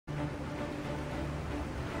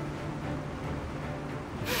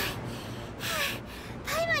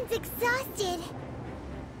exhausted.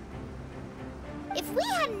 If we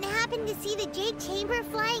hadn't happened to see the Jade Chamber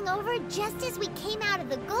flying over just as we came out of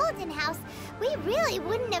the Golden House, we really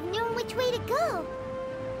wouldn't have known which way to go.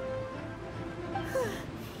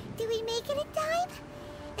 Do we make it in time?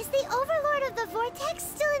 Is the Overlord of the Vortex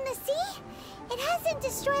still in the sea? It hasn't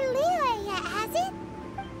destroyed Liyue yet, has it?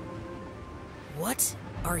 What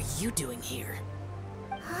are you doing here?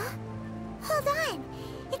 Huh? Hold on.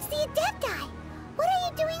 It's the Adepti. What are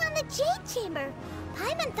you doing on the Jade Chamber?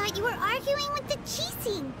 Paimon thought you were arguing with the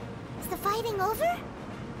Chising. Is the fighting over?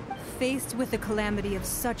 Faced with a calamity of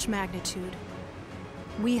such magnitude,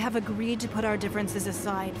 we have agreed to put our differences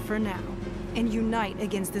aside for now and unite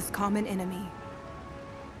against this common enemy.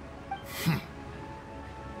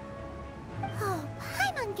 Oh,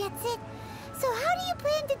 Paimon gets it. So how do you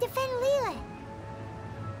plan to defend Liyue?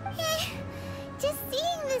 Just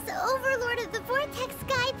seeing this Overlord of the Vortex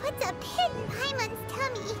guy puts a pin in Paimon's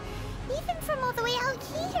tummy, even from all the way out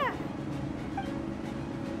here.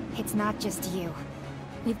 It's not just you.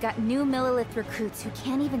 We've got new Millelith recruits who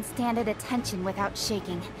can't even stand at attention without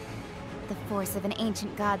shaking. The force of an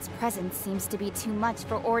ancient god's presence seems to be too much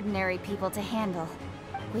for ordinary people to handle.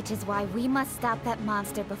 Which is why we must stop that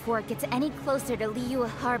monster before it gets any closer to Liyue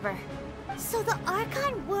Harbor. So the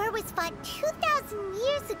Archon War was fought 2,000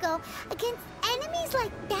 years ago against enemies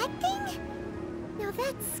like that thing? Now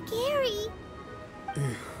that's scary.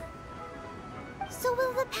 So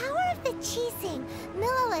will the power of the Chising,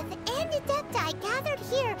 Millelith, and Adepti gathered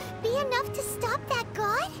here be enough to stop that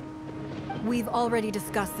god? We've already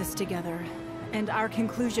discussed this together, and our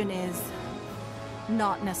conclusion is...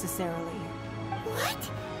 not necessarily.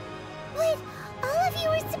 What? But all of you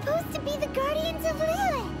were supposed to be the guardians of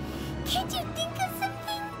Liyue. Can't you think of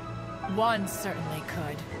something? One certainly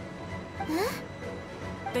could. Huh?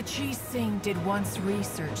 The Chising did once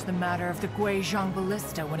research the matter of the Guizhong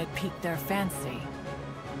Ballista when it piqued their fancy.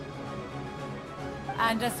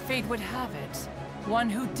 And as fate would have it, one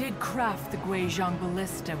who did craft the Guizhong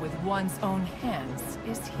Ballista with one's own hands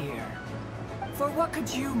is here. For what could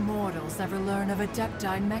you mortals ever learn of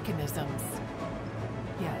Adepti mechanisms?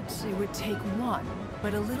 Yet, it would take one,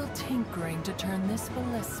 but a little tinkering to turn this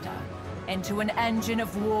ballista into an engine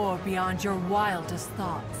of war beyond your wildest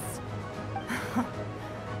thoughts.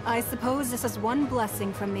 I suppose this is one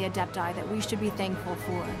blessing from the Adepti that we should be thankful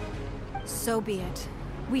for. So be it.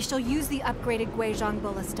 We shall use the upgraded Guizhong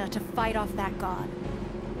Ballista to fight off that god.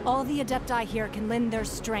 All the Adepti here can lend their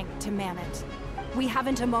strength to man it. We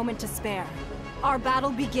haven't a moment to spare. Our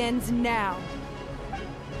battle begins now.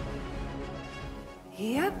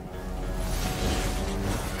 Yep.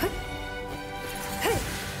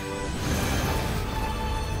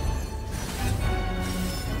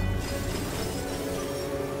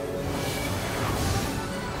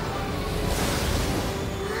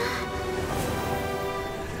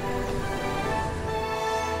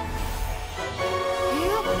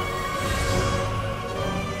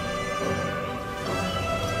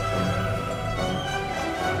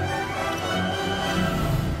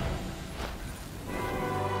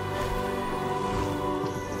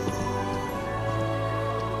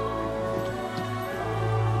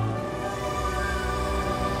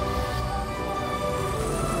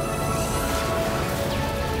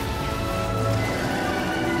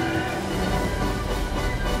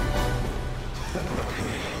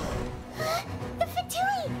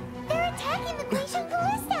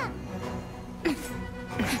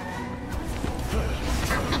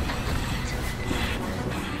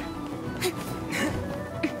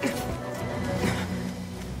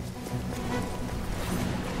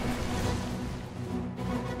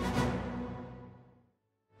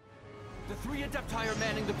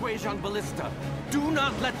 Guizhong Ballista. Do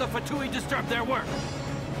not let the Fatui disturb their work!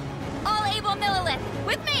 All able Millelith,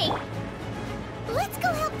 with me! Let's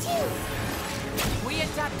go help too! We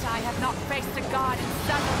Adepti have not faced a god in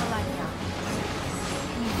several millennia.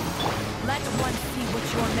 Let one see what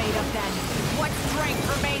you're made of then. What strength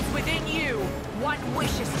remains within you? What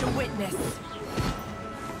wishes to witness?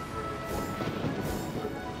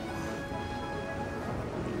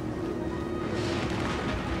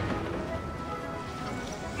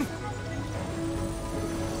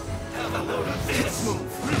 Let's move!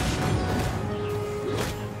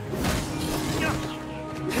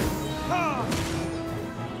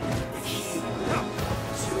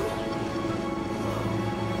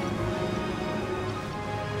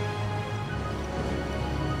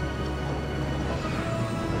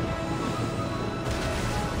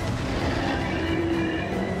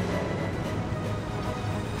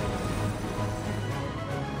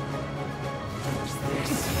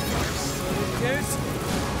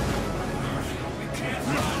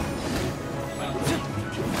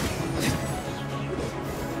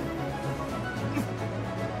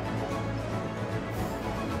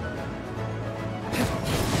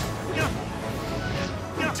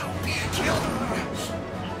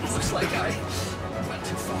 Looks like I went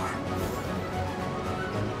too far.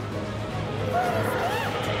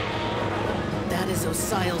 That is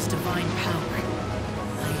Osial's divine power.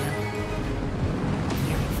 I am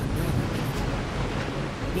very familiar with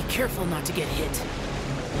it. Be careful not to get hit.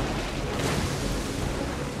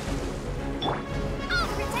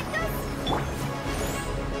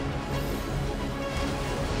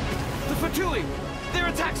 The Fatui! Their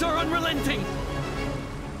attacks are unrelenting!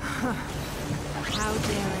 How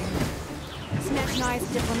daring. Snetnai's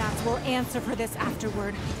diplomats will answer for this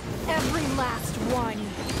afterward. Every last one.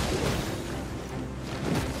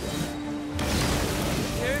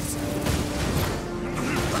 Yes?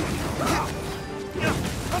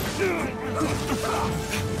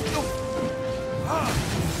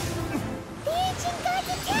 The ancient god's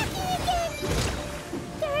attacking again!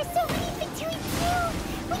 There are so many Fatui too!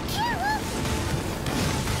 We can't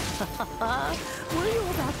Were you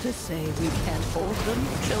about to say we can't hold them,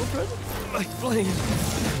 children? My flame!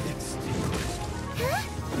 Huh?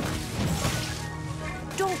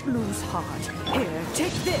 Don't lose heart. Here,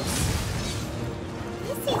 take this.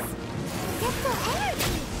 This is Depto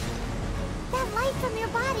energy! That light from your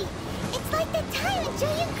body, it's like the time in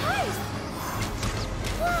Julian Cars!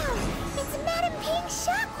 Wow! It's Madame Ping's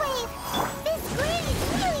shockwave! This grid is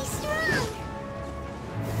really strong!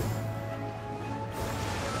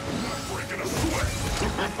 Breaking a sweat!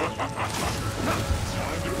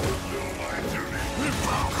 Time to fulfill my duty!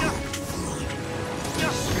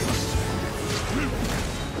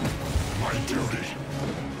 My duty!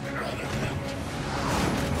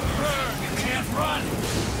 You can't run!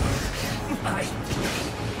 I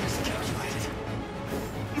miscalculated.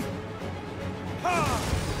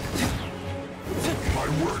 My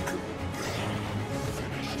work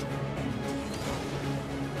finished.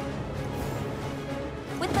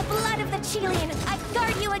 With the blood of the Chilean, I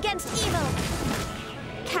guard you against evil!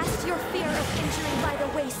 Cast your fear of injury by the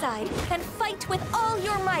wayside, and fight with all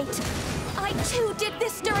your might! I too did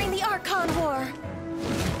this during the Archon War!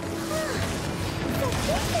 So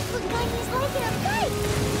this is what Gainy's like in a fight!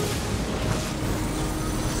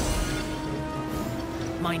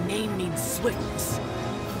 My name means swiftness.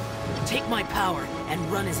 Take my power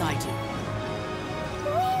and run as I do.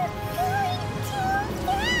 We're going too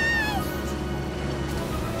fast!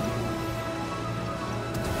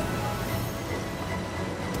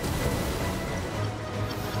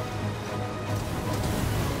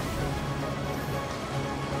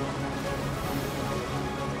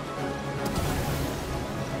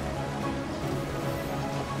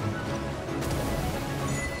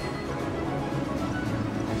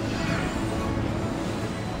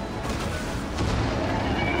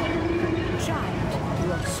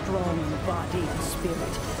 Strong in body and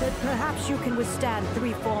spirit, that perhaps you can withstand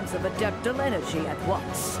 3 forms of adeptal energy at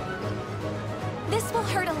once. This will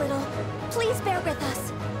hurt a little. Please bear with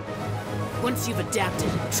us. Once you've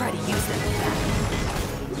adapted, try to use them in battle.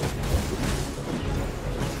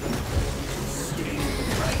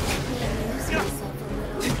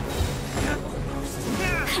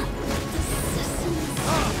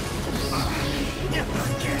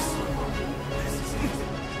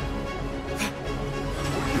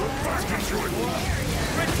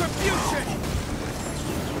 Retribution!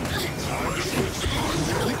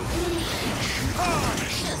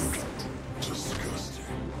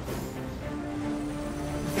 Disgusting.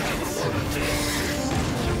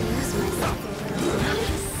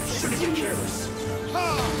 Shouldn't get careless.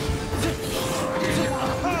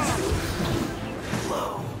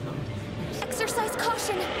 Exercise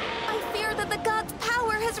caution. I fear that the god's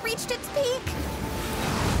power has reached its peak.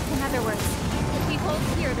 In other words, if we hold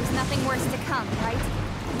here, there's nothing worse to come, right?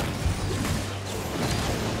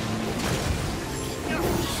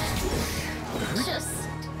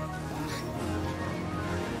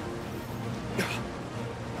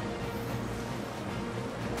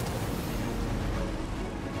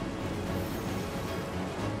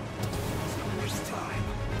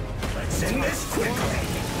 Let's end this quickly.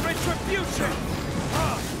 Retribution!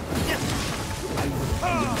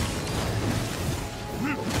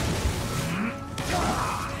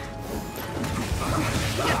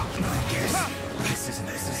 This isn't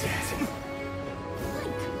as easy.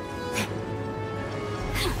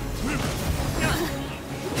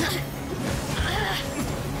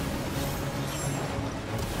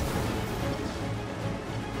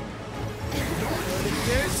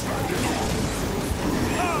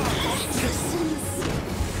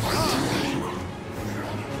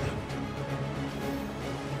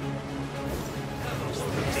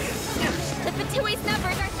 The Fatui's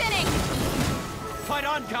numbers are thinning! Fight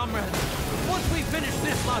on, comrades! Once we finish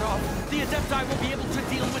this lot off, the Adepti will be able to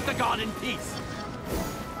deal with the god in peace!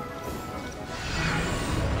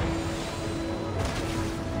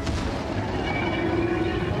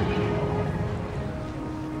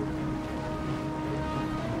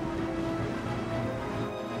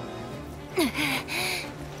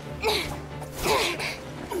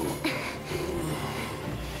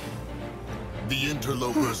 The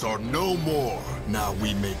interlopers are no more. Now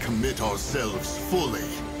we may commit ourselves fully.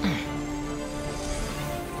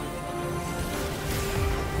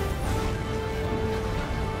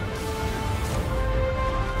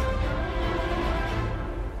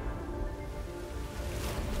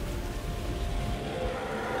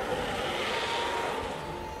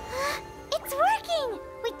 It's working!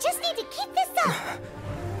 We just need to keep this up!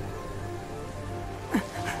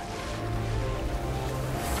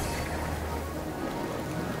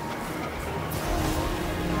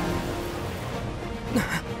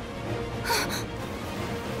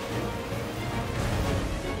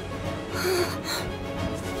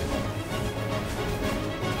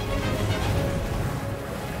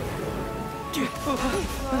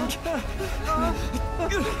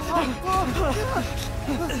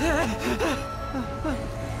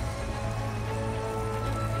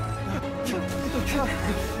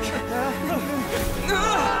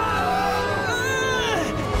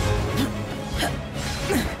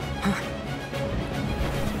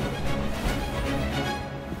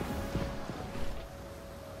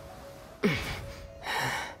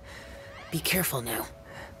 Be careful now.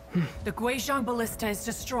 The Guizhong Ballista is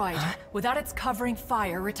destroyed. Without its covering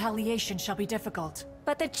fire, retaliation shall be difficult.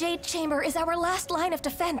 But the Jade Chamber is our last line of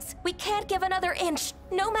defense. We can't give another inch,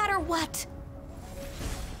 no matter what.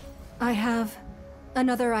 I have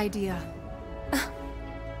another idea.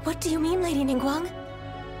 What do you mean, Lady Ningguang?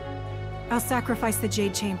 I'll sacrifice the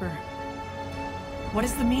Jade Chamber. What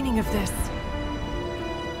is the meaning of this?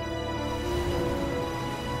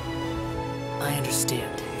 I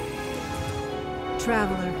understand.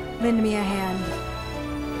 Traveler, lend me a hand.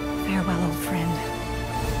 Farewell, old friend.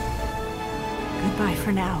 Goodbye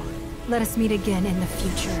for now. Let us meet again in the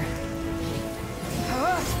future.